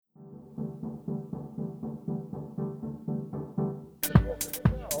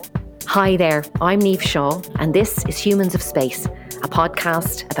Hi there, I'm Niamh Shaw, and this is Humans of Space, a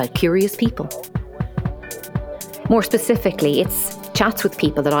podcast about curious people. More specifically, it's chats with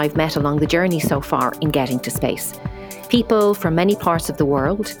people that I've met along the journey so far in getting to space. People from many parts of the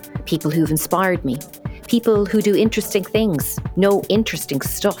world, people who've inspired me, people who do interesting things, know interesting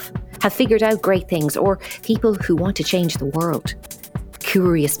stuff, have figured out great things, or people who want to change the world.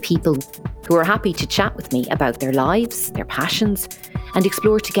 Curious people who are happy to chat with me about their lives, their passions, and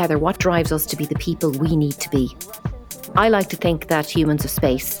explore together what drives us to be the people we need to be. I like to think that Humans of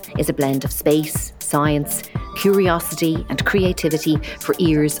Space is a blend of space, science, curiosity and creativity for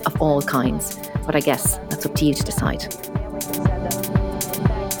ears of all kinds. But I guess that's up to you to decide.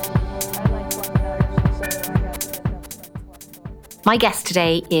 My guest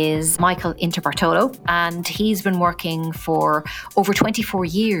today is Michael Interbartolo, and he's been working for over 24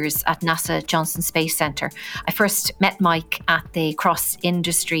 years at NASA Johnson Space Centre. I first met Mike at the Cross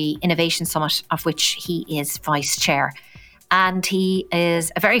Industry Innovation Summit, of which he is vice chair. And he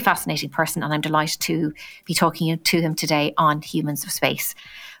is a very fascinating person, and I'm delighted to be talking to him today on Humans of Space.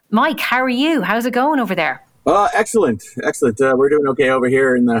 Mike, how are you? How's it going over there? Excellent. We're doing okay over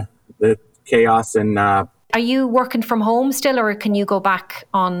here in the chaos and... Are you working from home still, or can you go back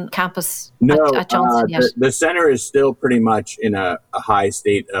on campus at Johnson yet? The center is still pretty much in a high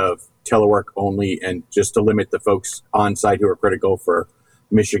state of telework only, and just to limit the folks on site who are critical for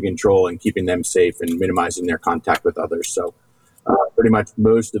mission control and keeping them safe and minimizing their contact with others. So pretty much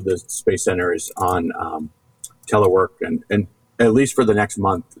most of the Space Center is on telework, and at least for the next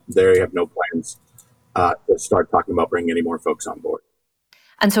month, they have no plans to start talking about bringing any more folks on board.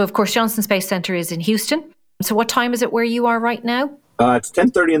 And so, of course, Johnson Space Center is in Houston. So what time is it where you are right now? It's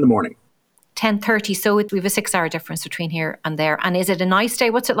 10:30 in the morning. 10:30. So we have a 6-hour difference between here and there. And is it a nice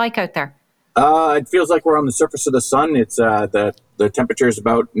day? What's it like out there? It feels like we're on the surface of the sun. It's the temperature is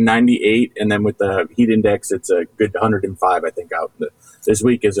about 98, and then with the heat index, it's a good 105, I think, out. This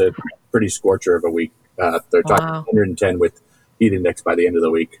week is a pretty scorcher of a week. They're talking 110 with heat index by the end of the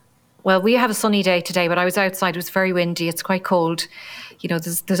week. Well, we have a sunny day today, but I was outside. It was very windy. It's quite cold. You know,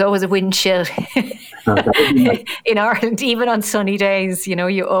 there's always a wind chill in Ireland, even on sunny days. You know,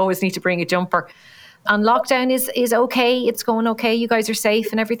 you always need to bring a jumper. And lockdown is okay. It's going okay. You guys are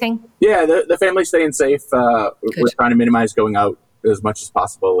safe and everything? Yeah, the family's staying safe. We're trying to minimize going out as much as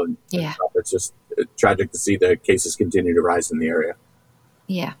possible. And it's just tragic to see the cases continue to rise in the area.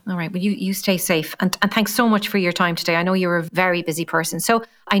 Yeah. All right. Well, you stay safe. And thanks so much for your time today. I know you're a very busy person. So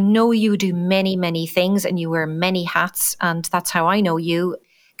I know you do many, many things and you wear many hats. And that's how I know you.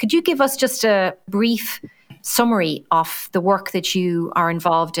 Could you give us just a brief summary of the work that you are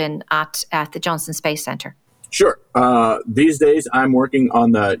involved in at the Johnson Space Center? Sure. These days, I'm working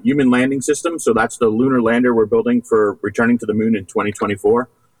on the Human Landing System. So that's the lunar lander we're building for returning to the moon in 2024.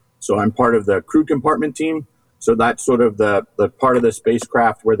 So I'm part of the crew compartment team. So that's sort of the part of the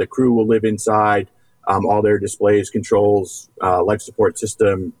spacecraft where the crew will live inside, all their displays, controls, life support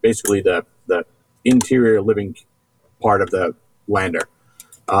system, basically the interior living part of the lander.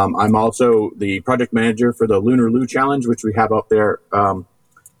 I'm also the project manager for the Lunar Loo Challenge, which we have up there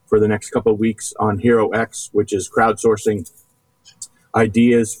for the next couple of weeks on Hero X, which is crowdsourcing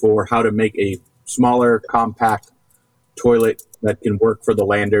ideas for how to make a smaller, compact toilet that can work for the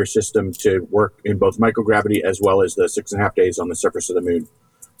lander system to work in both microgravity as well as the 6.5 days on the surface of the moon.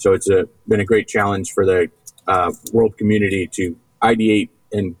 So it's been a great challenge for the world community to ideate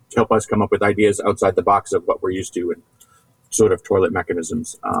and help us come up with ideas outside the box of what we're used to and sort of toilet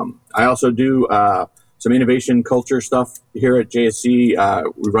mechanisms. I also do some innovation culture stuff here at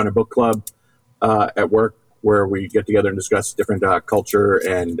JSC. We run a book club at work where we get together and discuss different culture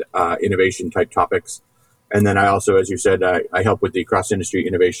and innovation type topics. And then I also, as you said, I help with the Cross Industry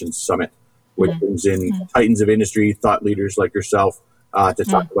Innovation Summit, which brings in titans of industry, thought leaders like yourself, to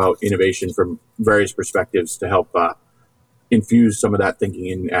talk about innovation from various perspectives to help infuse some of that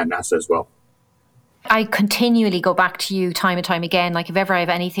thinking at NASA as well. I continually go back to you time and time again. Like if ever I have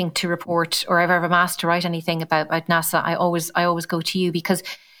anything to report or if ever I'm asked to write anything about NASA, I always go to you, because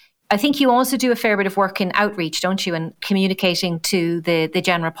I think you also do a fair bit of work in outreach, don't you, and communicating to the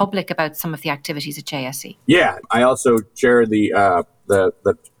general public about some of the activities at JSC. Yeah, I also chair the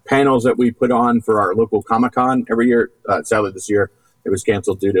panels that we put on for our local Comic-Con every year. Sadly, this year it was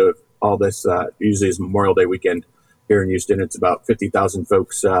canceled due to all this. Usually it's Memorial Day weekend here in Houston. It's about 50,000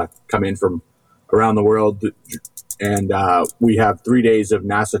 folks come in from around the world, and we have 3 days of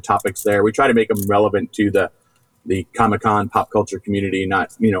NASA topics there. We try to make them relevant to the Comic-Con pop culture community,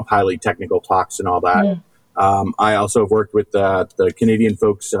 not, highly technical talks and all that. I also have worked with the Canadian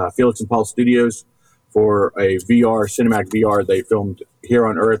folks, Felix and Paul Studios, for a VR, cinematic VR. They filmed here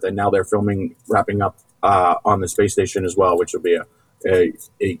on Earth, and now they're wrapping up on the space station as well, which will be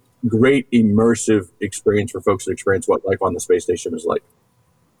a great immersive experience for folks to experience what life on the space station is like.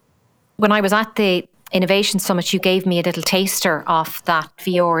 When I was at the Innovation Summit, you gave me a little taster of that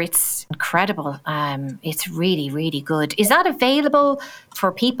VR. It's incredible. It's really, really good. Is that available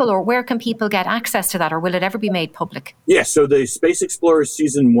for people, or where can people get access to that, or will it ever be made public? Yeah, so the Space Explorers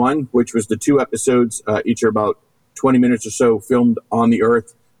Season 1, which was the 2 episodes, each are about 20 minutes or so, filmed on the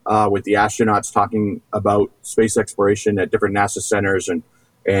Earth with the astronauts talking about space exploration at different NASA centers and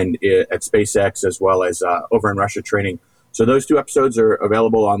at SpaceX, as well as over in Russia training. So those 2 episodes are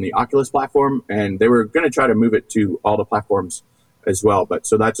available on the Oculus platform, and they were going to try to move it to all the platforms as well. But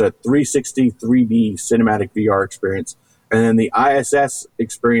so that's a 360 3D cinematic VR experience. And then the ISS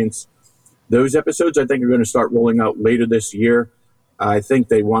experience, those episodes I think are going to start rolling out later this year. I think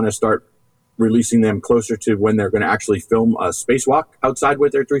they want to start releasing them closer to when they're going to actually film a spacewalk outside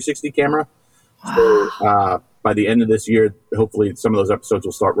with their 360 camera. So by the end of this year, hopefully some of those episodes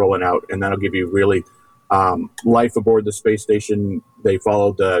will start rolling out, and that'll give you really life aboard the space station. They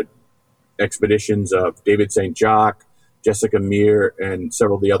followed the expeditions of David St. Jacques, Jessica Meir, and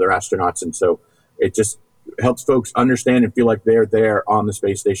several of the other astronauts. And so it just helps folks understand and feel like they're there on the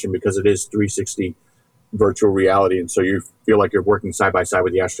space station, because it is 360 virtual reality. And so you feel like you're working side by side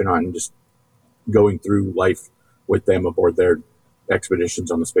with the astronaut and just going through life with them aboard their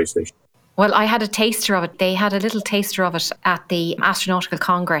expeditions on the space station. Well, I had a taster of it. They had a little taster of it at the Astronautical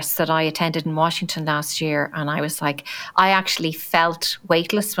Congress that I attended in Washington last year. And I was like, I actually felt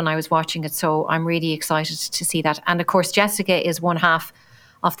weightless when I was watching it. So I'm really excited to see that. And of course, Jessica is one half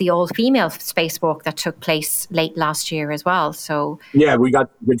of the all-female spacewalk that took place late last year as well. So yeah, we got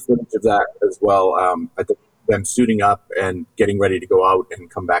good footage of that as well. I think them suiting up and getting ready to go out and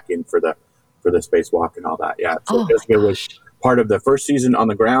come back in for the spacewalk and all that. Yeah, so Jessica was part of the first season on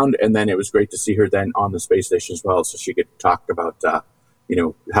the ground, and then it was great to see her then on the space station as well, so she could talk about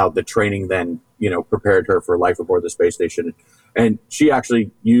how the training then prepared her for life aboard the space station. And she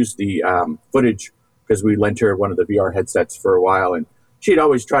actually used the footage because we lent her one of the VR headsets for a while, and she'd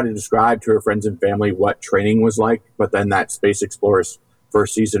always try to describe to her friends and family what training was like, but then that Space Explorers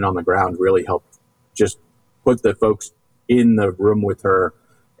first season on the ground really helped just put the folks in the room with her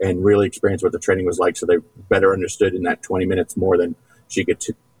and really experience what the training was like, so they better understood in that 20 minutes more than she could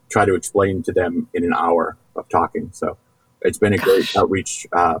try to explain to them in an hour of talking. So it's been a great outreach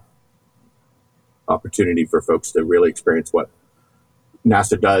opportunity for folks to really experience what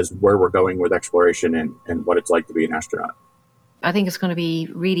NASA does, where we're going with exploration, and what it's like to be an astronaut. I think it's going to be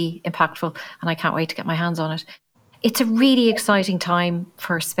really impactful, and I can't wait to get my hands on it. It's a really exciting time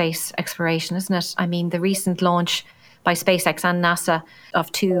for space exploration, isn't it? I mean, the recent launch by SpaceX and NASA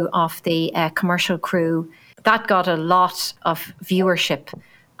of 2 of the commercial crew, that got a lot of viewership.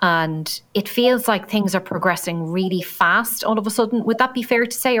 And it feels like things are progressing really fast all of a sudden. Would that be fair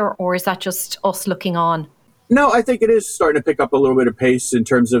to say, or is that just us looking on? No, I think it is starting to pick up a little bit of pace in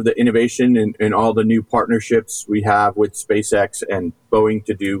terms of the innovation and all the new partnerships we have with SpaceX and Boeing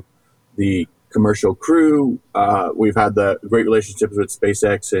to do the commercial crew. We've had the great relationships with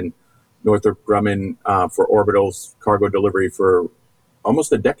SpaceX and Northrop Grumman for Orbital's cargo delivery for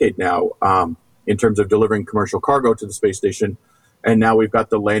almost a decade now in terms of delivering commercial cargo to the space station. And now we've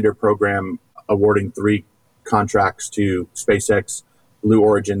got the lander program awarding 3 contracts to SpaceX, Blue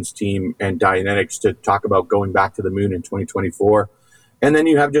Origin's team, and Dynetics to talk about going back to the moon in 2024. And then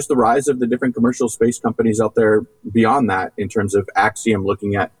you have just the rise of the different commercial space companies out there beyond that, in terms of Axiom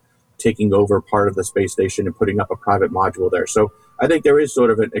looking at taking over part of the space station and putting up a private module there. So I think there is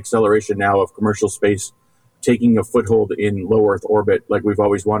sort of an acceleration now of commercial space taking a foothold in low Earth orbit like we've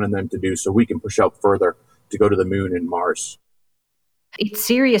always wanted them to do, so we can push out further to go to the moon and Mars. It's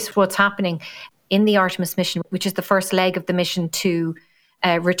serious what's happening in the Artemis mission, which is the first leg of the mission to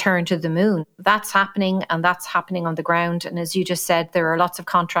return to the moon. That's happening, and that's happening on the ground. And as you just said, there are lots of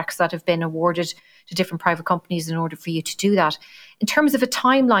contracts that have been awarded to different private companies in order for you to do that. In terms of a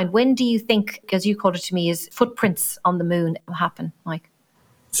timeline, when do you think, as you called it to me, is footprints on the moon will happen, Mike?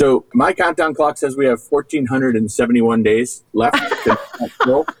 So my countdown clock says we have 1,471 days left.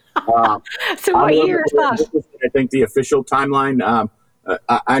 So what year is that? I think the official timeline,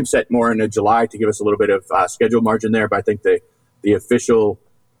 I'm set more into July to give us a little bit of schedule margin there, but I think the official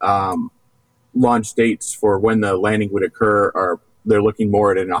launch dates for when the landing would occur they're looking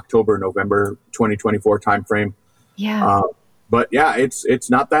more at an October, November 2024 timeframe. Yeah. But yeah, it's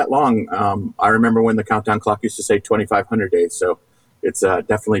not that long. I remember when the countdown clock used to say 2,500 days. So it's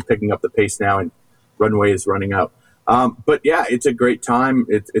definitely picking up the pace now, and runway is running out. But yeah, it's a great time.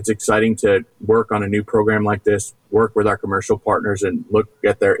 It's exciting to work on a new program like this, work with our commercial partners and look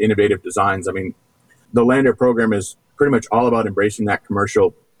at their innovative designs. I mean, the Lander program is pretty much all about embracing that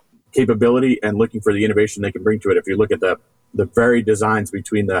commercial capability and looking for the innovation they can bring to it. If you look at the varied designs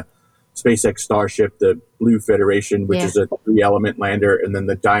between the SpaceX Starship, the Blue Federation, which is a 3-element lander, and then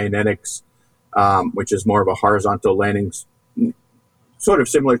the Dynetics, which is more of a horizontal landing, sort of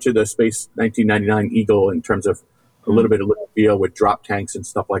similar to the Space 1999 Eagle in terms of a little bit of look and feel with drop tanks and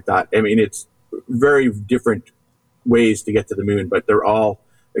stuff like that. I mean, it's very different ways to get to the moon, but they're all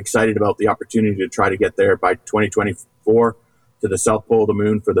excited about the opportunity to try to get there by 2024 to the south pole of the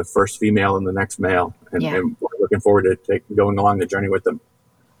moon for the first female and the next male. And we're looking forward to going along the journey with them.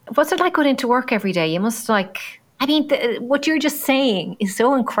 What's it like going into work every day? You must what you're just saying is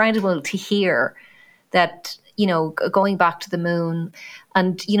so incredible to hear, that, going back to the moon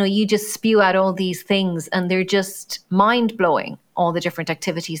and, you just spew out all these things and they're just mind blowing, all the different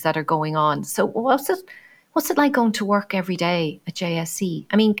activities that are going on. So what's it like going to work every day at JSC?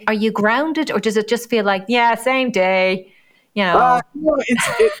 I mean, are you grounded or does it just feel like, same day? It's a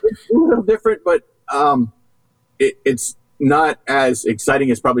little different, but it's not as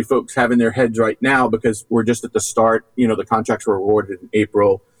exciting as probably folks have in their heads right now, because we're just at the start. The contracts were awarded in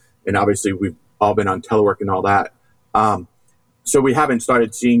April, and obviously we've all been on telework and all that. So we haven't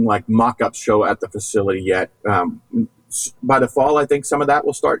started seeing like mock-ups show at the facility yet. By the fall, I think some of that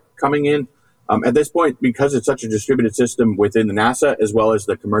will start coming in. At this point, because it's such a distributed system within the NASA, as well as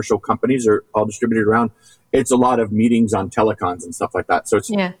the commercial companies are all distributed around, it's a lot of meetings on telecons and stuff like that. So it's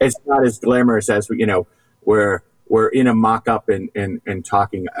not as glamorous as we're in a mock-up and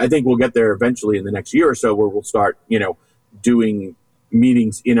talking. I think we'll get there eventually in the next year or so, where we'll start, doing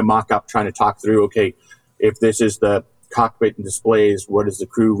meetings in a mock-up, trying to talk through, okay, if this is the cockpit and displays, what is the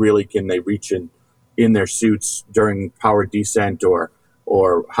crew really, can they reach in their suits during powered descent, or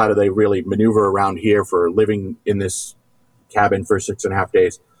how do they really maneuver around here for living in this cabin for 6.5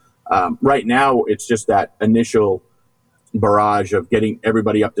 days? Right now, it's just that initial barrage of getting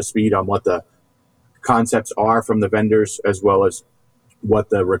everybody up to speed on what the concepts are from the vendors, as well as what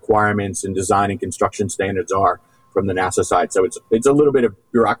the requirements and design and construction standards are from the NASA side. So it's a little bit of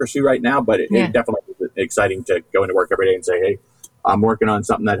bureaucracy right now, but it definitely is exciting to go into work every day and say, hey, I'm working on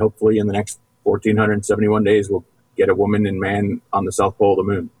something that hopefully in the next 1,471 days will get a woman and man on the south pole of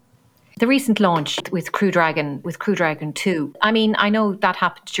the moon. The recent launch with Crew Dragon 2. I mean, I know that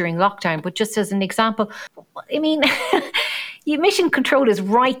happened during lockdown, but just as an example, I mean, your mission control is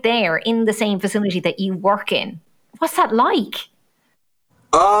right there in the same facility that you work in. What's that like?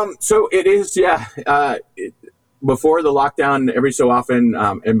 So it is, before the lockdown, every so often,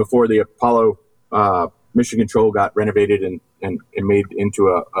 and before the Apollo mission control got renovated and made into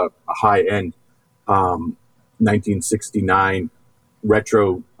a high-end 1969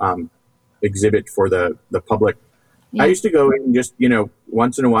 retro exhibit for the public. I used to go in just,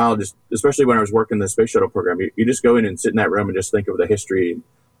 once in a while, just especially when I was working the space shuttle program, you just go in and sit in that room and just think of the history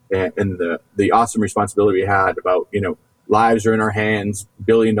and the awesome responsibility we had about, lives are in our hands, $1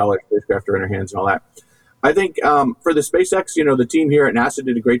 billion spacecraft are in our hands and all that. I think for the SpaceX, the team here at NASA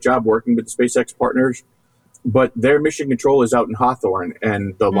did a great job working with the SpaceX partners, but their mission control is out in Hawthorne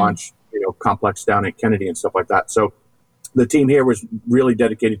and the launch, complex down at Kennedy and stuff like that. So the team here was really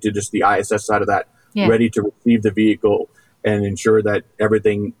dedicated to just the ISS side of that, ready to receive the vehicle and ensure that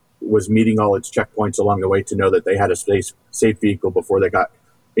everything was meeting all its checkpoints along the way to know that they had a safe vehicle before they got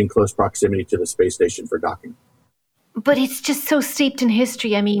in close proximity to the space station for docking. But it's just so steeped in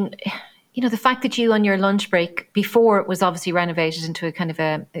history. I mean, the fact that you on your lunch break, before it was obviously renovated into a kind of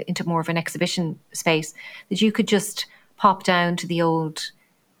into more of an exhibition space, that you could just pop down to the old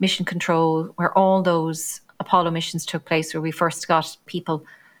mission control where all those Apollo missions took place, where we first got people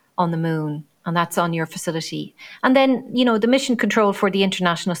on the moon, and that's on your facility. And then, the mission control for the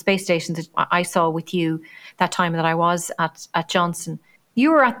International Space Station that I saw with you that time that I was at Johnson,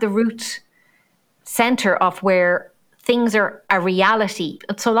 you were at the root center of where things are a reality.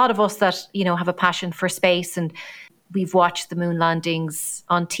 So a lot of us that, have a passion for space, and we've watched the moon landings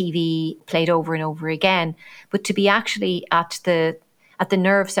on TV played over and over again, but to be actually at the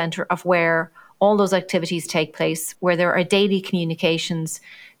nerve center of where all those activities take place, where there are daily communications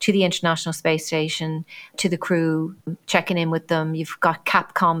to the International Space Station, to the crew, checking in with them. You've got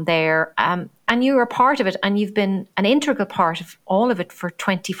Capcom there, and you're a part of it, and you've been an integral part of all of it for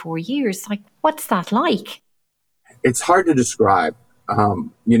 24 years. Like, what's that like? It's hard to describe.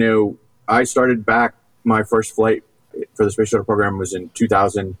 I started back, my first flight for the Space Shuttle program was in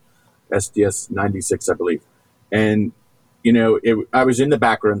 2000, STS 96, I believe. And, I was in the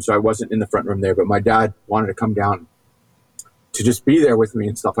back room, so I wasn't in the front room there, but my dad wanted to come down to just be there with me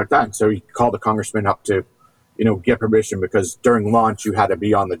and stuff like that. And so he called the congressman up to, get permission, because during launch you had to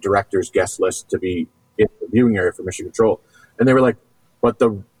be on the director's guest list to be in the viewing area for mission control. And they were like, but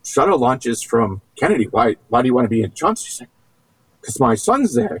the shuttle launches from Kennedy. Why do you want to be in Johnson? She's like, because my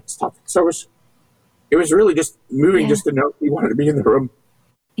son's there and stuff. So it was really just moving just to know he wanted to be in the room.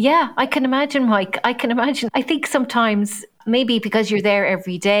 Yeah, I can imagine, Mike. I can imagine. I think sometimes maybe because you're there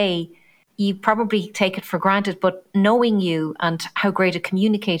every day, you probably take it for granted, but knowing you and how great a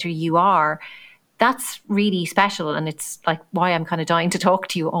communicator you are, that's really special. And it's like why I'm kind of dying to talk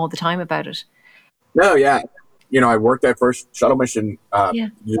to you all the time about it. No, yeah. I worked that first shuttle mission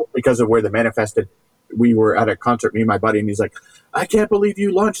because of where the manifested. We were at a concert, me and my buddy, and he's like, I can't believe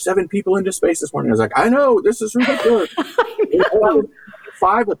you launched 7 people into space this morning. I was like, I know, this is ridiculous. I was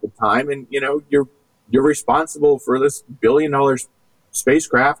 5 at the time, and you're responsible for this $1 billion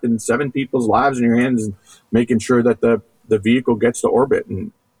spacecraft and 7 people's lives in your hands, and making sure that the vehicle gets to orbit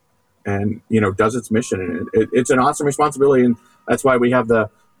and does its mission. And it's an awesome responsibility, and that's why we have the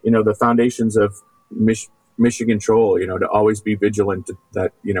foundations of mission control. To always be vigilant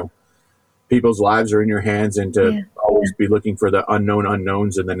that people's lives are in your hands, and to always be looking for the unknown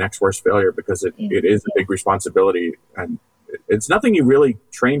unknowns in the next worst failure, because it is a big responsibility, and it's nothing you really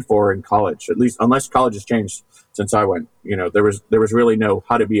train for in college, at least unless college has changed since I went. There was really no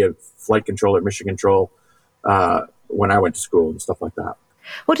how to be a flight controller, mission control when I went to school and stuff like that.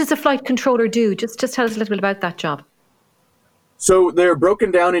 What does a flight controller do? Just tell us a little bit about that job. So they're broken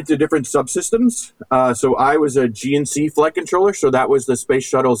down into different subsystems. So I was a GNC flight controller. So that was the space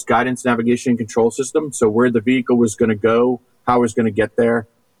shuttle's guidance, navigation, and control system. So where the vehicle was going to go, how it was going to get there,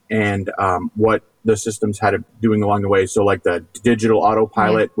 and what the systems had doing along the way. So like the digital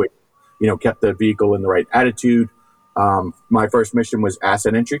autopilot, which kept the vehicle in the right attitude. My first mission was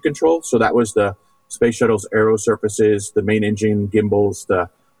asset entry control. So that was the space shuttle's aero surfaces, the main engine, gimbals, the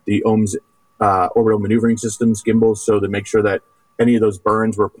OMS orbital maneuvering systems, gimbals, so to make sure that any of those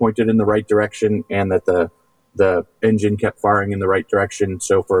burns were pointed in the right direction and that the engine kept firing in the right direction.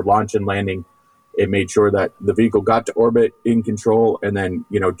 So for launch and landing, it made sure that the vehicle got to orbit in control, and then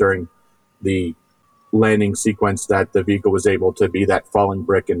during the landing sequence that the vehicle was able to be that falling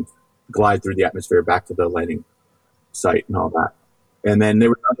brick and glide through the atmosphere back to the landing site and all that. And then there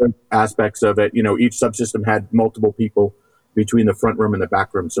were other aspects of it. Each subsystem had multiple people between the front room and the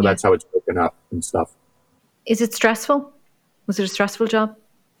back room. So that's how it's broken up and stuff. Is it stressful? Was it a stressful job?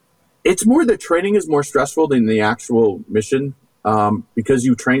 It's more the training is more stressful than the actual mission, because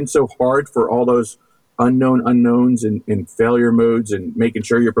you train so hard for all those unknown unknowns and failure modes, and making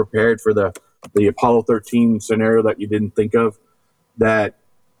sure you're prepared for the Apollo 13 scenario that you didn't think of, that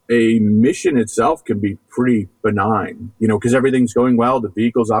a mission itself can be pretty benign, because everything's going well, the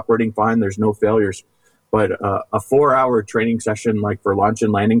vehicle's operating fine, there's no failures. But a 4-hour training session, like for launch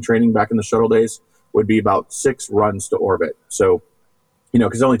and landing training back in the shuttle days, would be about 6 runs to orbit. So,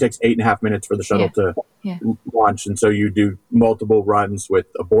 because it only takes 8.5 minutes for the shuttle to launch. And so you do multiple runs with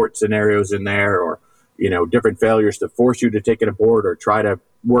abort scenarios in there, or, different failures to force you to take it aboard or try to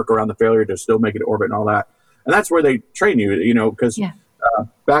work around the failure to still make it to orbit and all that. And that's where they train you, because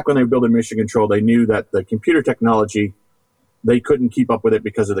back when they were building mission control, they knew that the computer technology, they couldn't keep up with it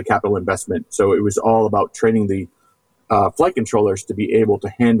because of the capital investment. So it was all about training the flight controllers to be able to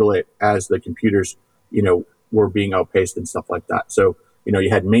handle it as the computers, were being outpaced and stuff like that. So, you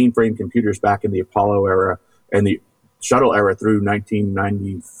had mainframe computers back in the Apollo era and the shuttle era through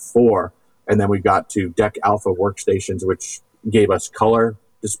 1994. And then we got to DEC Alpha workstations, which gave us color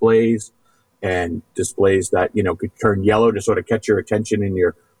displays and displays that, could turn yellow to sort of catch your attention in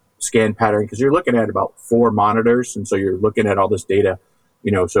your scan pattern, because you're looking at about 4 monitors, and so you're looking at all this data,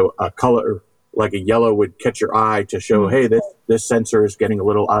 so a color like a yellow would catch your eye to show, hey, this sensor is getting a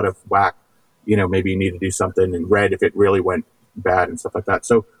little out of whack, maybe you need to do something, and red if it really went bad and stuff like that.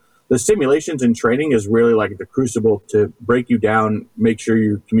 So the simulations and training is really like the crucible to break you down, make sure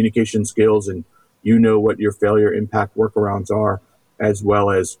your communication skills and what your failure impact workarounds are, as well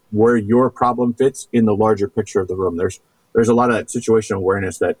as where your problem fits in the larger picture of the room. There's a lot of that situational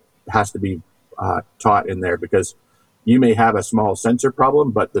awareness that has to be taught in there, because you may have a small sensor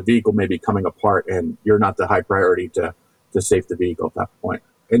problem, but the vehicle may be coming apart and you're not the high priority to save the vehicle at that point.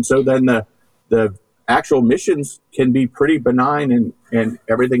 And so then the actual missions can be pretty benign, and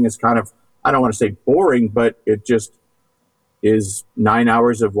everything is kind of, I don't want to say boring, but it just is 9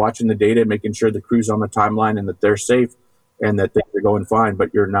 hours of watching the data, making sure the crew's on the timeline and that they're safe and that things are going fine,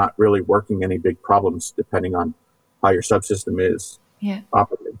 but you're not really working any big problems depending on how your subsystem is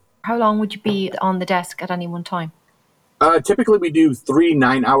operating. How long would you be on the desk at any one time? Typically, we do 3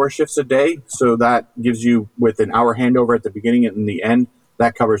 9-hour shifts a day. So that gives you, with an hour handover at the beginning and the end,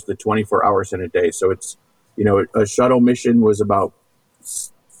 that covers the 24 hours in a day. So it's, a shuttle mission was about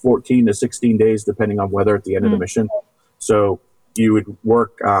 14 to 16 days, depending on weather at the end of the mission. So you would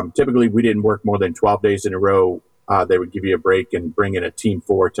work, typically we didn't work more than 12 days in a row. They would give you a break and bring in a team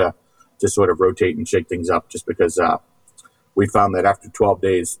 4 to sort of rotate and shake things up, just because we found that after 12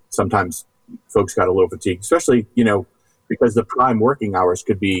 days, sometimes folks got a little fatigued, especially, because the prime working hours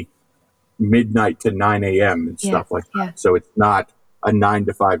could be midnight to 9 a.m. and stuff like that. So it's not a 9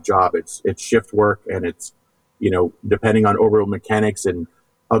 to 5 job. It's shift work, and it's, depending on orbital mechanics and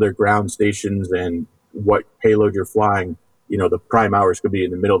other ground stations and what payload you're flying, the prime hours could be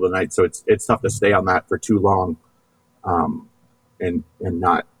in the middle of the night. So it's tough to stay on that for too long, and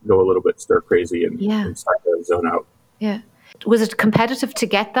not go a little bit stir crazy and start to zone out. Yeah. Was it competitive to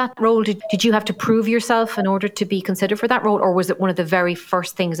get that role? Did you have to prove yourself in order to be considered for that role, or was it one of the very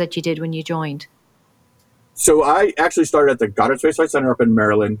first things that you did when you joined? So I actually started at the Goddard Space Flight Center up in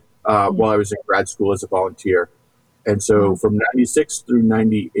Maryland while I was in grad school as a volunteer. And so from 96 through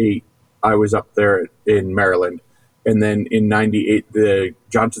 98, I was up there in Maryland. And then in 98, the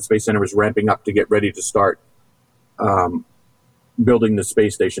Johnson Space Center was ramping up to get ready to start building the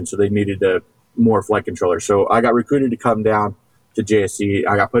space station. So they needed more flight controllers. So I got recruited to come down to JSC.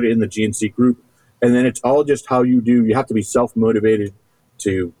 I got put in the GNC group. And then it's all just how you do. You have to be self-motivated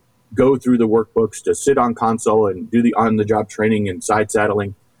to go through the workbooks, to sit on console and do the on-the-job training and side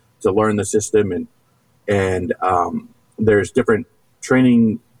saddling to learn the system. And there's different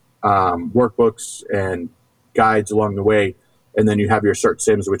training workbooks and guides along the way. And then you have your cert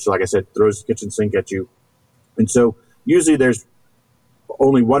sims, which, like I said, throws the kitchen sink at you. And so usually there's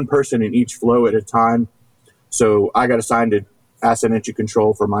only one person in each flow at a time. So I got assigned to asset entry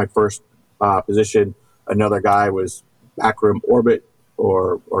control for my first position. Another guy was backroom orbit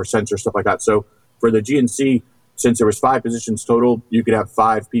or sensor, stuff like that. So for the GNC, since there was 5 positions total, you could have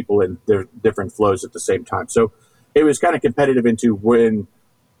 5 people in their different flows at the same time. So it was kind of competitive into when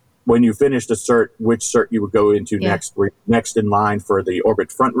you finished a cert, which cert you would go into next. Were you next in line for the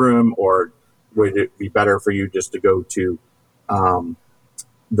orbit front room, or would it be better for you just to go to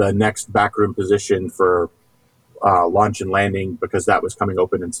the next backroom position for launch and landing, because that was coming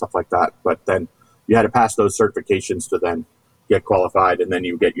open and stuff like that. But then you had to pass those certifications to then get qualified, and then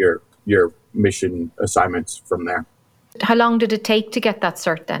you get your mission assignments from there. How long did it take to get that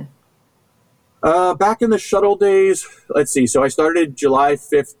cert then? Back in the shuttle days, let's see. So I started July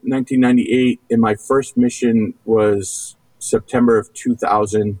 5th, 1998, and my first mission was September of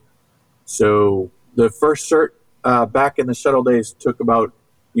 2000. So the first cert back in the shuttle days took about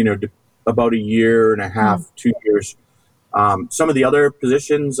a year and a half, 2 years. Some of the other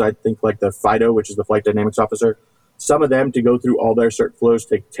positions, I think like the FIDO, which is the Flight Dynamics Officer, some of them to go through all their cert flows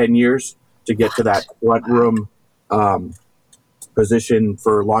take 10 years to get to that front room position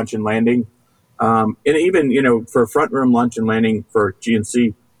for launch and landing. And even, for front room launch and landing for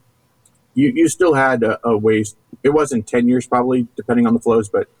GNC, you still had a ways. It wasn't 10 years probably, depending on the flows,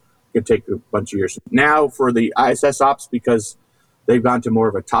 but it could take a bunch of years. Now for the ISS ops, because they've gone to more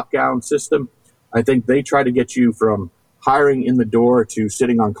of a top-down system, I think they try to get you from hiring in the door to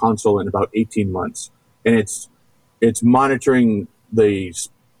sitting on console in about 18 months. And it's monitoring the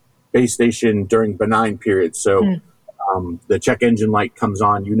space station during benign periods. So the check engine light comes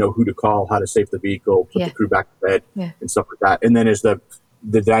on, you know who to call, how to save the vehicle, put the crew back to bed, and stuff like that. And then as the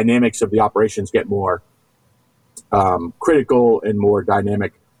dynamics of the operations get more critical and more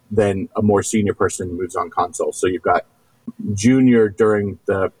dynamic, then a more senior person moves on console. So you've got junior during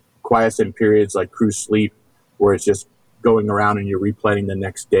the quiescent periods like crew sleep, where it's just going around and you're replanning the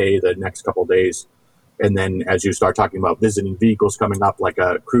next day, the next couple of days. And then as you start talking about visiting vehicles coming up, like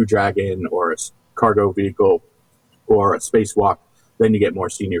a Crew Dragon or a cargo vehicle or a spacewalk, then you get more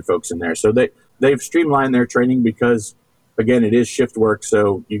senior folks in there. So they've streamlined their training because, again, it is shift work.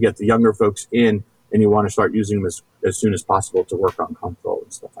 So you get the younger folks in and you want to start using them as soon as possible to work on console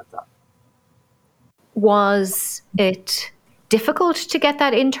and stuff like that. Was it difficult to get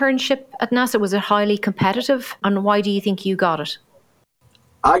that internship at NASA? Was it highly competitive? And why do you think you got it?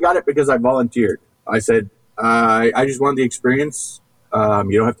 I got it because I volunteered. I said, I just wanted the experience. You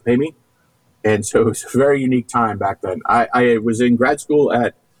don't have to pay me. And so it was a very unique time back then. I was in grad school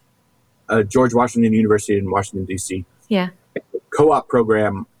at George Washington University in Washington, D.C. Yeah. Co-op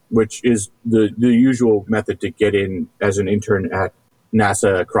program, which is the usual method to get in as an intern at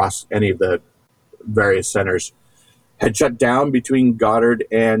NASA across any of the various centers, had shut down between Goddard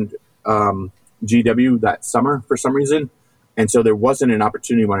and GW that summer for some reason. And so there wasn't an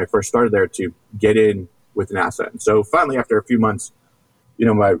opportunity when I first started there to get in with NASA. And so finally, after a few months,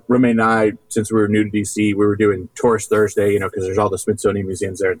 my roommate and I, since we were new to DC, we were doing Tourist Thursday, because there's all the Smithsonian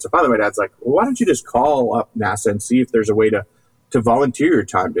museums there. And so finally, my dad's like, well, why don't you just call up NASA and see if there's a way to volunteer your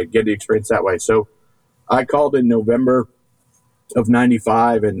time to get the experience that way. So I called in November of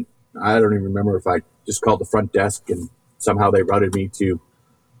 95, and I don't even remember if I just called the front desk and somehow they routed me to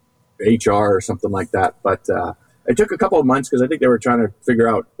HR or something like that. But it took a couple of months because I think they were trying to figure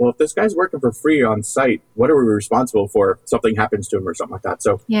out, well, if this guy's working for free on site, what are we responsible for if something happens to him or something like that?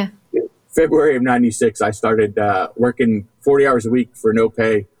 So February of 96, I started working 40 hours a week for no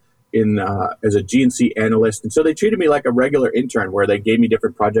pay as a GNC analyst. And so they treated me like a regular intern where they gave me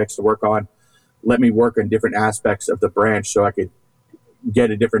different projects to work on, let me work on different aspects of the branch so I could get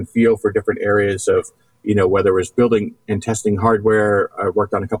a different feel for different areas of, whether it was building and testing hardware. I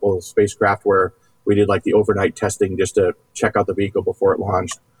worked on a couple of spacecraft where we did like the overnight testing just to check out the vehicle before it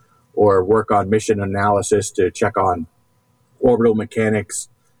launched, or work on mission analysis to check on orbital mechanics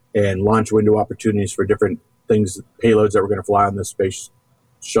and launch window opportunities for different things, payloads that were going to fly on the space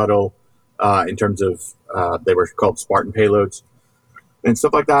shuttle in terms of, they were called Spartan payloads and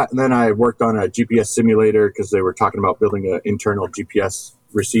stuff like that. And then I worked on a GPS simulator because they were talking about building an internal GPS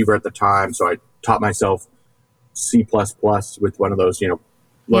receiver at the time. So I taught myself C++ with one of those,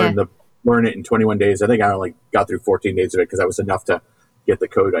 learn it in 21 days. I think I only got through 14 days of it because that was enough to get the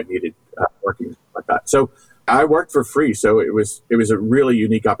code I needed working like that. So I worked for free. So it was a really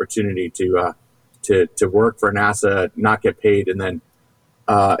unique opportunity to work for NASA, not get paid. And then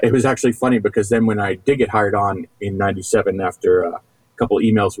it was actually funny because then when I did get hired on in 97 after a couple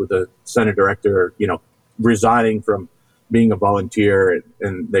emails with the center director, resigning from being a volunteer,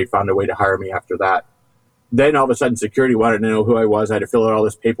 and they found a way to hire me after that. Then all of a sudden security wanted to know who I was. I had to fill out all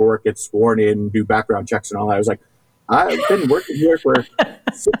this paperwork, get sworn in, do background checks and all that. I was like, I've been working here for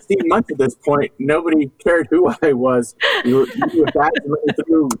 16 months at this point. Nobody cared who I was. You were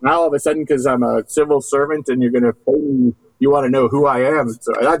through. Now all of a sudden, because I'm a civil servant and you're going to pay me, you want to know who I am.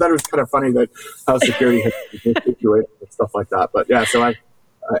 So I thought it was kind of funny that how security has situated and stuff like that. But yeah, so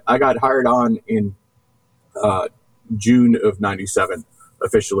I got hired on in June of 97,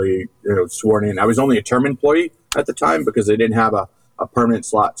 officially sworn in. I was only a term employee at the time because they didn't have a permanent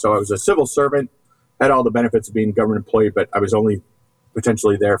slot. So I was a civil servant, had all the benefits of being a government employee, but I was only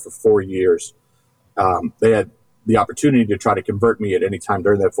potentially there for 4 years. They had the opportunity to try to convert me at any time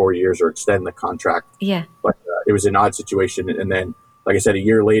during that 4 years or extend the contract. Yeah. But it was an odd situation. And then, like I said, a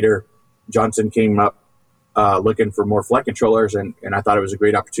year later, Johnson came up looking for more flight controllers. And I thought it was a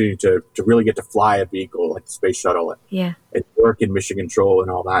great opportunity to really get to fly a vehicle like the space shuttle and work in mission control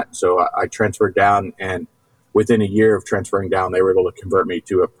and all that. So I transferred down, and within a year of transferring down, they were able to convert me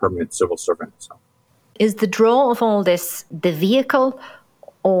to a permanent civil servant. So. Is the draw of all this the vehicle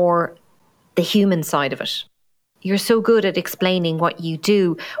or the human side of it? You're so good at explaining what you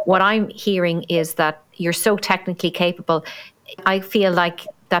do. What I'm hearing is that you're so technically capable. I feel like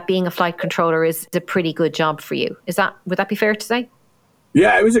that being a flight controller is a pretty good job for you. Would that be fair to say?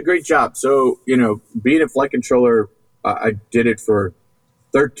 Yeah, it was a great job. So, being a flight controller, I did it for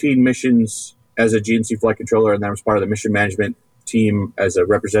 13 missions as a GNC flight controller, and then I was part of the mission management team as a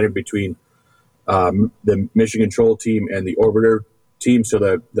representative between the mission control team and the orbiter team. So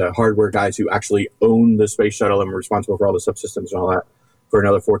the hardware guys who actually own the space shuttle and were responsible for all the subsystems and all that for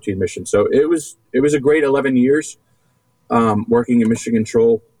another 14 missions. So it was a great 11 years working in mission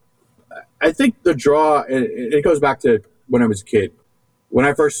control. I think the draw, it goes back to when I was a kid. When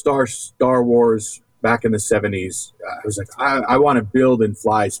I first saw Star Wars back in the 70s, I was like, I want to build and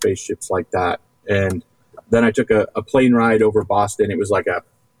fly spaceships like that. And then I took a plane ride over Boston. It was like a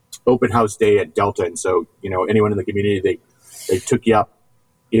open house day at Delta. And so, anyone in the community, they took you up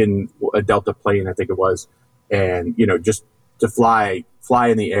in a Delta plane, I think it was, and, just to fly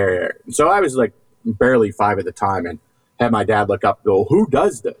in the air. And so I was like barely 5 at the time and had my dad look up and go, who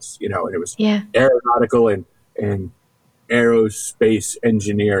does this? And it was aeronautical and aerospace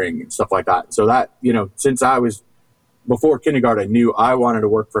engineering and stuff like that. So that, since I was before kindergarten, I knew I wanted to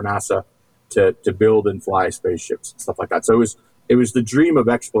work for NASA to build and fly spaceships and stuff like that. So it was the dream of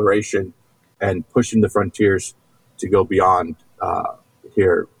exploration and pushing the frontiers to go beyond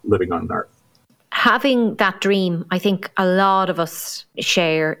here living on Earth. Having that dream, I think a lot of us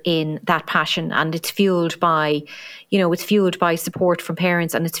share in that passion, and it's fueled by, support from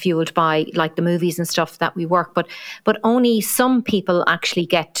parents, and it's fueled by like the movies and stuff that we work. But only some people actually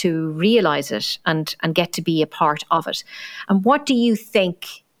get to realize it and get to be a part of it. And what do you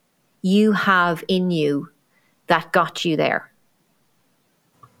think you have in you that got you there?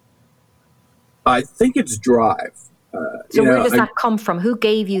 I think it's drive. So where does that come from? Who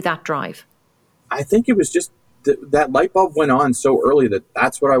gave you that drive? I think it was just that light bulb went on so early that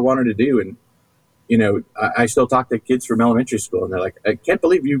that's what I wanted to do. And, I still talk to kids from elementary school, and they're like, I can't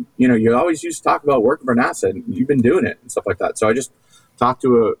believe you always used to talk about working for NASA, and you've been doing it and stuff like that. So I just talked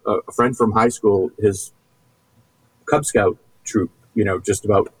to a friend from high school, his Cub Scout troop, just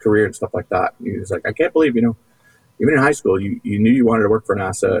about career and stuff like that. And he was like, I can't believe, even in high school, you knew you wanted to work for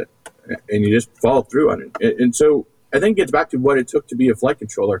NASA, and you just followed through on it. And so I think it gets back to what it took to be a flight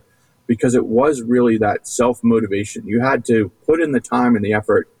controller, because it was really that self-motivation. You had to put in the time and the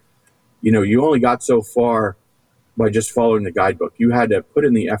effort. You only got so far by just following the guidebook. You had to put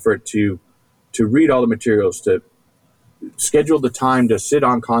in the effort to read all the materials, to schedule the time to sit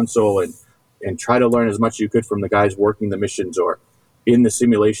on console and try to learn as much as you could from the guys working the missions or in the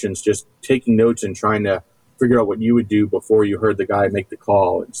simulations, just taking notes and trying to figure out what you would do before you heard the guy make the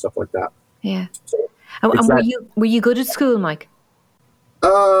call and stuff like that. Yeah. So and were you good at school, Mike?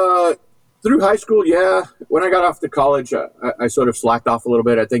 Through high school, yeah. When I got off to college, I sort of slacked off a little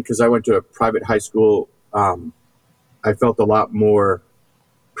bit. I think because I went to a private high school, I felt a lot more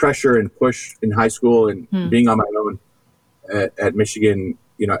pressure and push in high school, and being on my own at Michigan,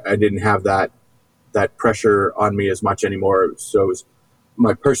 I didn't have that pressure on me as much anymore. So it was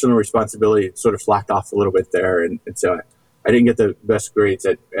my personal responsibility sort of slacked off a little bit there. And so I didn't get the best grades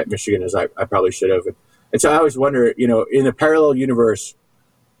at Michigan as I probably should have. And so I always wonder, in a parallel universe,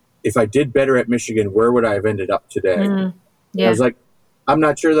 if I did better at Michigan, where would I have ended up today? Yeah. I was like, I'm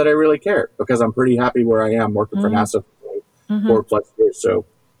not sure that I really care, because I'm pretty happy where I am working for NASA for 4+ years. So,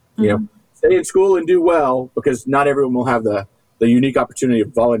 stay in school and do well, because not everyone will have the unique opportunity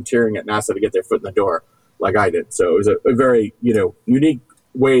of volunteering at NASA to get their foot in the door like I did. So it was a very, unique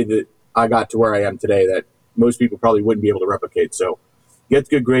way that I got to where I am today that most people probably wouldn't be able to replicate. So get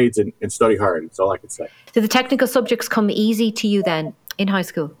good grades and study hard. That's all I can say. Did the technical subjects come easy to you then in high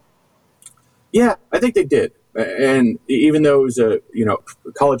school? Yeah, I think they did. And even though it was a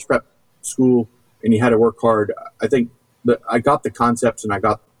college prep school and you had to work hard, I think that I got the concepts and I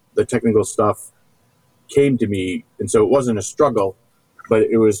got the technical stuff came to me. And so it wasn't a struggle, but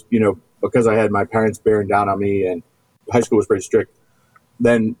it was, because I had my parents bearing down on me and high school was pretty strict.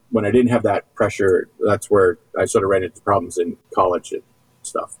 Then when I didn't have that pressure, that's where I sort of ran into problems in college and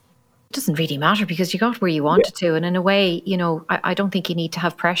stuff. It doesn't really matter, because you got where you wanted to. And in a way, I don't think you need to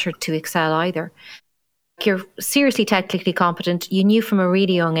have pressure to excel either. You're seriously technically competent. You knew from a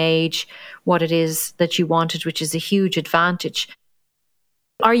really young age what it is that you wanted, which is a huge advantage.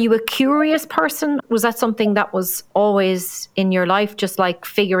 Are you a curious person? Was that something that was always in your life, just like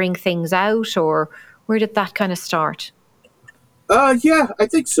figuring things out, or where did that kind of start? Yeah, I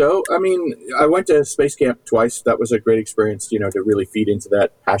think so. I mean, I went to space camp twice. That was a great experience, to really feed into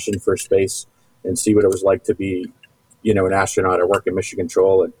that passion for space and see what it was like to be, an astronaut or work in mission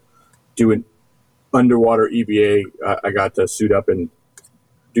control and do an underwater EVA. I got to suit up and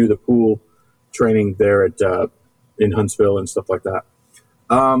do the pool training there in Huntsville and stuff like that.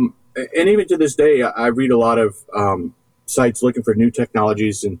 And even to this day, I read a lot of sites looking for new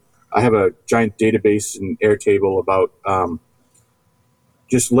technologies, and I have a giant database in Airtable about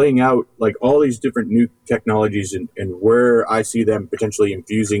just laying out like all these different new technologies and where I see them potentially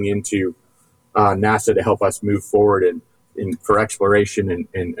infusing into NASA to help us move forward and for exploration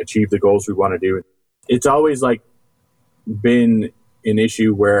and achieve the goals we want to do. It's always like been an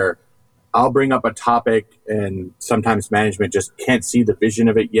issue where I'll bring up a topic and sometimes management just can't see the vision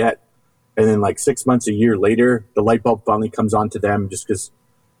of it yet. And then like 6 months, a year later, the light bulb finally comes on to them, just because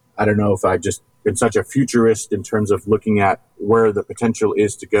I don't know if I've just been such a futurist in terms of looking at where the potential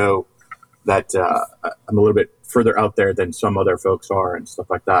is to go, that I'm a little bit further out there than some other folks are and stuff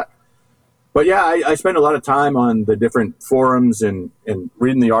like that. But yeah, I spend a lot of time on the different forums and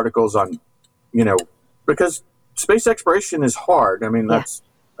reading the articles on, because space exploration is hard. I mean, I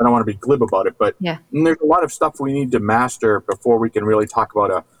don't want to be glib about it, but there's a lot of stuff we need to master before we can really talk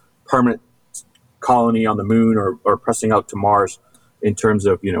about a permanent colony on the moon or pressing out to Mars in terms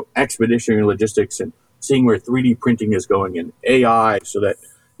of, expedition logistics and seeing where 3D printing is going and AI, so that,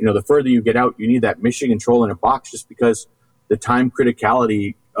 the further you get out, you need that mission control in a box, just because the time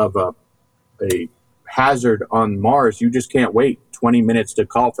criticality of a hazard on Mars, you just can't wait 20 minutes to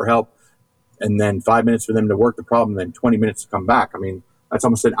call for help and then 5 minutes for them to work the problem, then 20 minutes to come back. I mean, that's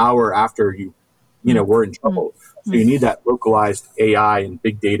almost an hour after we're in trouble. So you need that localized AI and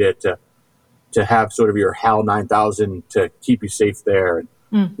big data to have sort of your HAL 9000 to keep you safe there. And,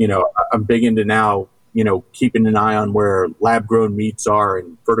 I'm big into now, keeping an eye on where lab grown meats are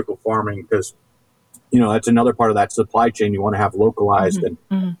and vertical farming, because, that's another part of that supply chain you want to have localized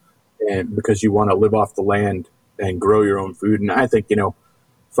and because you want to live off the land and grow your own food. And I think,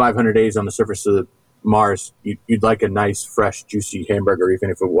 500 days on the surface of Mars, you'd like a nice, fresh, juicy hamburger,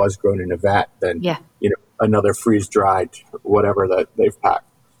 even if it was grown in a vat, than another freeze-dried whatever that they've packed.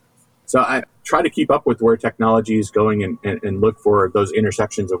 So I try to keep up with where technology is going and look for those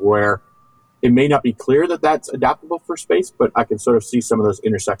intersections of where it may not be clear that that's adaptable for space, but I can sort of see some of those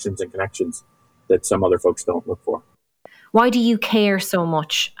intersections and connections that some other folks don't look for. Why do you care so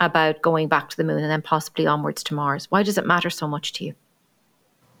much about going back to the moon and then possibly onwards to Mars? Why does it matter so much to you?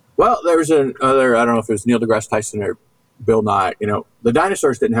 Well, there was another, I don't know if it was Neil deGrasse Tyson or Bill Nye, the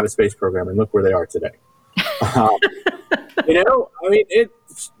dinosaurs didn't have a space program, and look where they are today.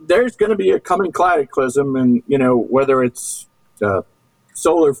 There's going to be a coming cataclysm, and, whether it's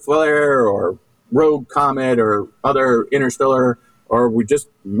solar flare or rogue comet or other interstellar, or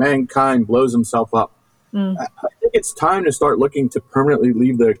mankind blows himself up. I think it's time to start looking to permanently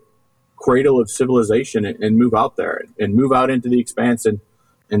leave the cradle of civilization and move out there and move out into the expanse and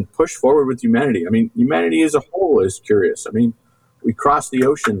push forward with humanity. I mean, humanity as a whole is curious. I mean, we crossed the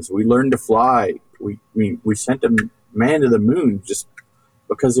oceans, we learned to fly, we sent a man to the moon just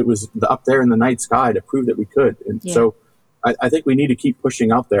because it was up there in the night sky to prove that we could. And so I think we need to keep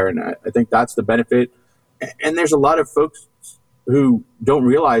pushing out there, and I think that's the benefit. And there's a lot of folks who don't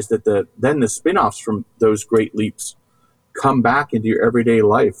realize that then the spin-offs from those great leaps come back into your everyday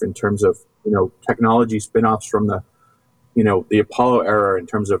life in terms of, technology spin-offs from the Apollo era in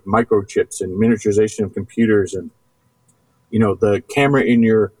terms of microchips and miniaturization of computers. And, the camera in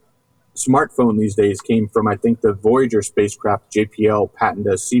your smartphone these days came from, I think, the Voyager spacecraft. JPL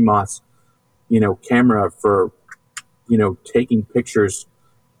patented a CMOS, camera for, taking pictures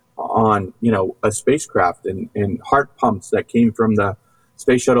on, a spacecraft, and heart pumps that came from the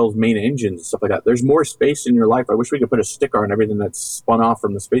space shuttle's main engines and stuff like that. There's more space in your life. I wish we could put a sticker on everything that's spun off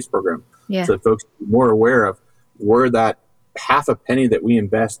from the space program, so that folks are more aware of where that half a penny that we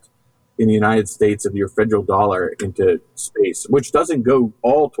invest in the United States of your federal dollar into space, which doesn't go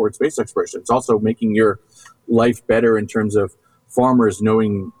all towards space exploration. It's also making your life better in terms of farmers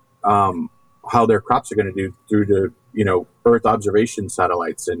knowing how their crops are going to do through the Earth observation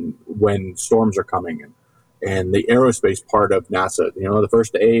satellites and when storms are coming, and the aerospace part of NASA. The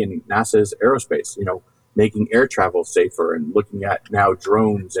first A in NASA is aerospace. Making air travel safer and looking at now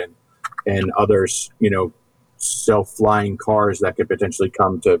drones and others. Self-flying cars that could potentially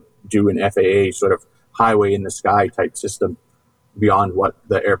come to do an FAA sort of highway in the sky type system beyond what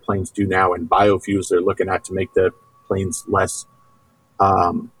the airplanes do now, and biofuels they're looking at to make the planes less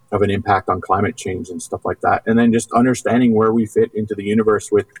of an impact on climate change and stuff like that. And then just understanding where we fit into the universe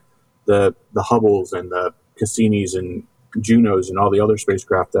with the Hubbles and the Cassinis and Junos and all the other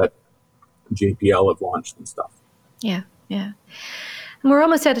spacecraft that JPL have launched and stuff. Yeah. And we're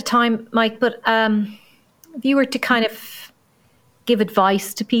almost out of time, Mike, but if you were to kind of give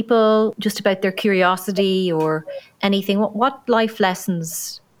advice to people just about their curiosity or anything, what life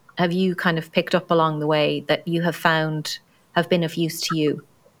lessons have you kind of picked up along the way that you have found have been of use to you?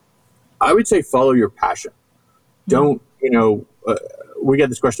 I would say follow your passion. Don't, we get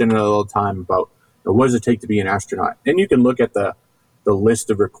this question all the time about what does it take to be an astronaut? And you can look at the list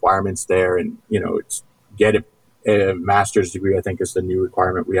of requirements there, and, it's get a master's degree, I think is the new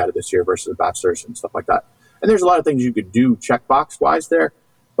requirement we added this year versus a bachelor's and stuff like that. And there's a lot of things you could do checkbox wise there,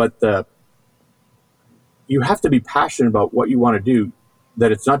 but you have to be passionate about what you want to do,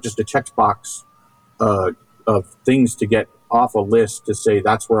 that it's not just a checkbox of things to get off a list to say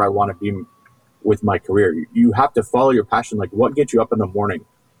that's where I want to be with my career. You have to follow your passion. Like, what gets you up in the morning?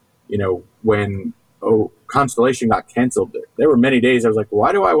 When Constellation got canceled, there were many days I was like,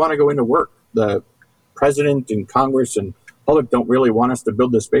 why do I want to go into work? The president and Congress and public don't really want us to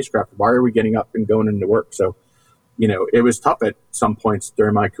build this spacecraft. Why are we getting up and going into work? So, it was tough at some points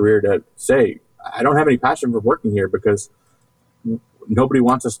during my career to say, I don't have any passion for working here because nobody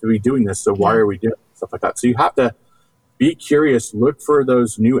wants us to be doing this. So why are we doing stuff like that? So you have to be curious, look for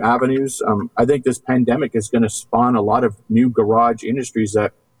those new avenues. I think this pandemic is going to spawn a lot of new garage industries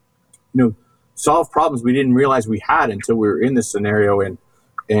that, solve problems we didn't realize we had until we were in this scenario,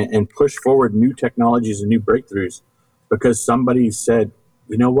 and push forward new technologies and new breakthroughs because somebody said,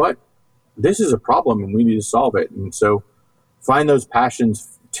 you know what, this is a problem and we need to solve it. And so find those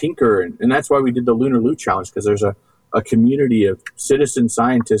passions, tinker. And that's why we did the Lunar Loot Challenge, because there's a community of citizen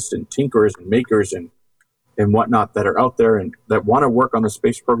scientists and tinkerers and makers and whatnot that are out there and that want to work on the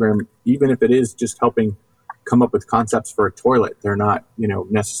space program, even if it is just helping come up with concepts for a toilet. They're not,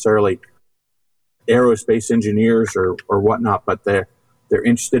 necessarily aerospace engineers or whatnot, but they're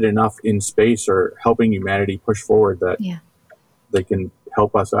interested enough in space or helping humanity push forward that they can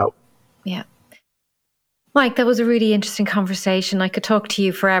help us out. Yeah. Mike, that was a really interesting conversation. I could talk to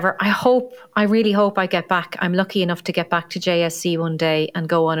you forever. I really hope I get back. I'm lucky enough to get back to JSC one day and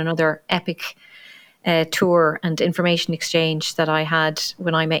go on another epic tour and information exchange that I had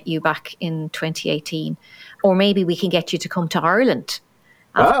when I met you back in 2018. Or maybe we can get you to come to Ireland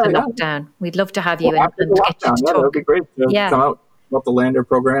after lockdown. We'd love to have you and get you to talk. That would be great to come out about the lander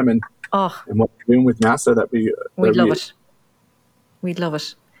program and what you're doing with NASA. We'd love it. We'd love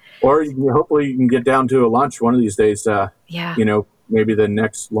it. Or hopefully you can get down to a launch one of these days. Maybe the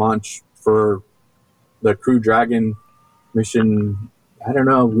next launch for the Crew Dragon mission. I don't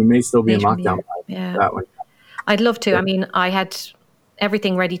know. We may still be in lockdown. That one. I'd love to. I mean, I had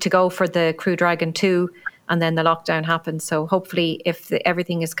everything ready to go for the Crew Dragon 2, and then the lockdown happened. So hopefully, if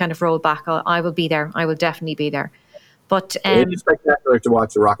everything is kind of rolled back, I will be there. I will definitely be there. But it is spectacular to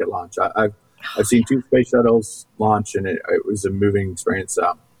watch a rocket launch. I've seen 2 space shuttles launch, and it was a moving experience.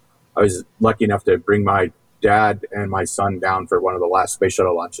 I was lucky enough to bring my dad and my son down for one of the last space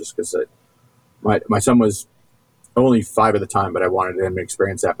shuttle launches because my son was only 5 at the time, but I wanted him to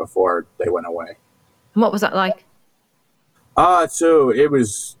experience that before they went away. And what was that like? So it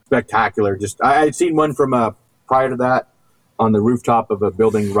was spectacular. I had seen one from prior to that on the rooftop of a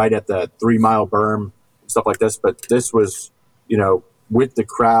building right at the 3 Mile berm, stuff like this. But this was, with the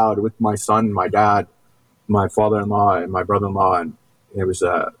crowd, with my son, my dad, my father-in-law, and my brother-in-law, and it was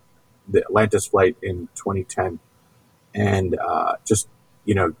the Atlantis flight in 2010, and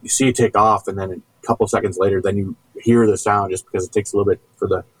you see it take off, and then a couple seconds later, then you hear the sound just because it takes a little bit for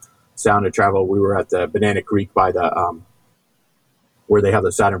the sound to travel. We were at the Banana Creek by the where they have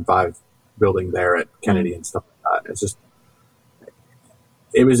the Saturn V building there at Kennedy and stuff like that.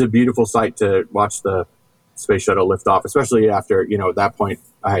 It was a beautiful sight to watch the space shuttle lift off, especially after at that point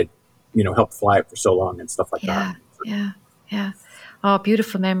I had helped fly it for so long and stuff like that. Yeah. Oh,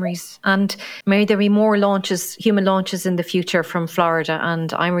 beautiful memories. And may there be more launches, human launches in the future from Florida.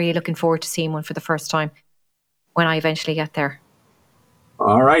 And I'm really looking forward to seeing one for the first time when I eventually get there.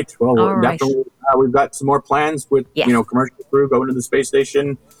 All right. Well, definitely we've got some more plans with, commercial crew going to the space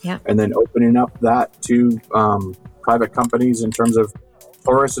station and then opening up that to private companies in terms of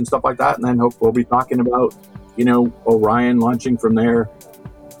tourists and stuff like that. And then we'll be talking about, Orion launching from there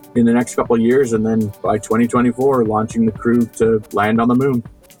in the next couple of years, and then by 2024 launching the crew to land on the moon.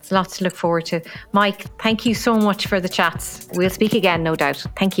 It's lots to look forward to. Mike, thank you so much for the chats. We'll speak again, no doubt.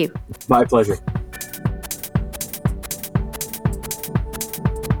 Thank you. My pleasure.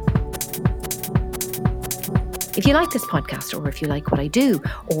 If you like this podcast, or if you like what I do,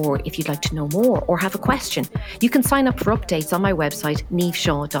 or if you'd like to know more or have a question, you can sign up for updates on my website,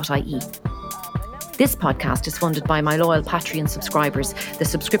 niamhshaw.ie. This podcast is funded by my loyal Patreon subscribers, the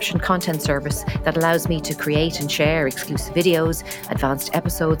subscription content service that allows me to create and share exclusive videos, advanced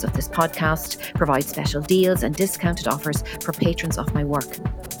episodes of this podcast, provide special deals and discounted offers for patrons of my work.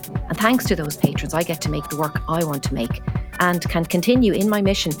 And thanks to those patrons, I get to make the work I want to make and can continue in my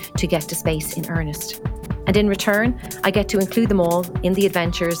mission to get to space in earnest. And in return, I get to include them all in the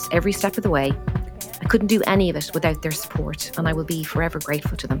adventures every step of the way. I couldn't do any of it without their support, and I will be forever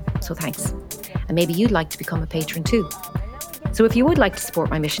grateful to them. So thanks. And maybe you'd like to become a patron too. So if you would like to support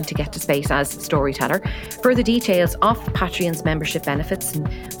my mission to get to space as storyteller, further details of Patreon's membership benefits and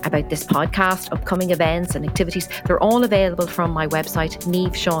about this podcast, upcoming events and activities, they're all available from my website,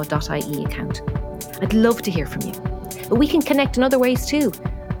 niamhshaw.ie account. I'd love to hear from you. But we can connect in other ways too.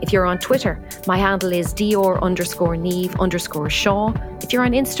 If you're on Twitter, my handle is Dior_Niamh_Shaw. If you're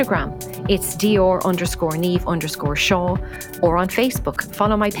on Instagram, it's Dior_Niamh_Shaw. Or on Facebook,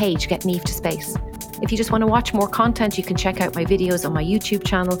 follow my page, Get Niamh to Space. If you just want to watch more content, you can check out my videos on my YouTube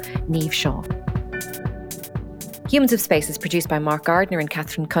channel, Niamh Shaw. Humans of Space is produced by Mark Gardner and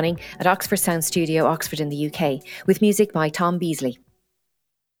Catherine Cunning at Oxford Sound Studio, Oxford in the UK, with music by Tom Beasley.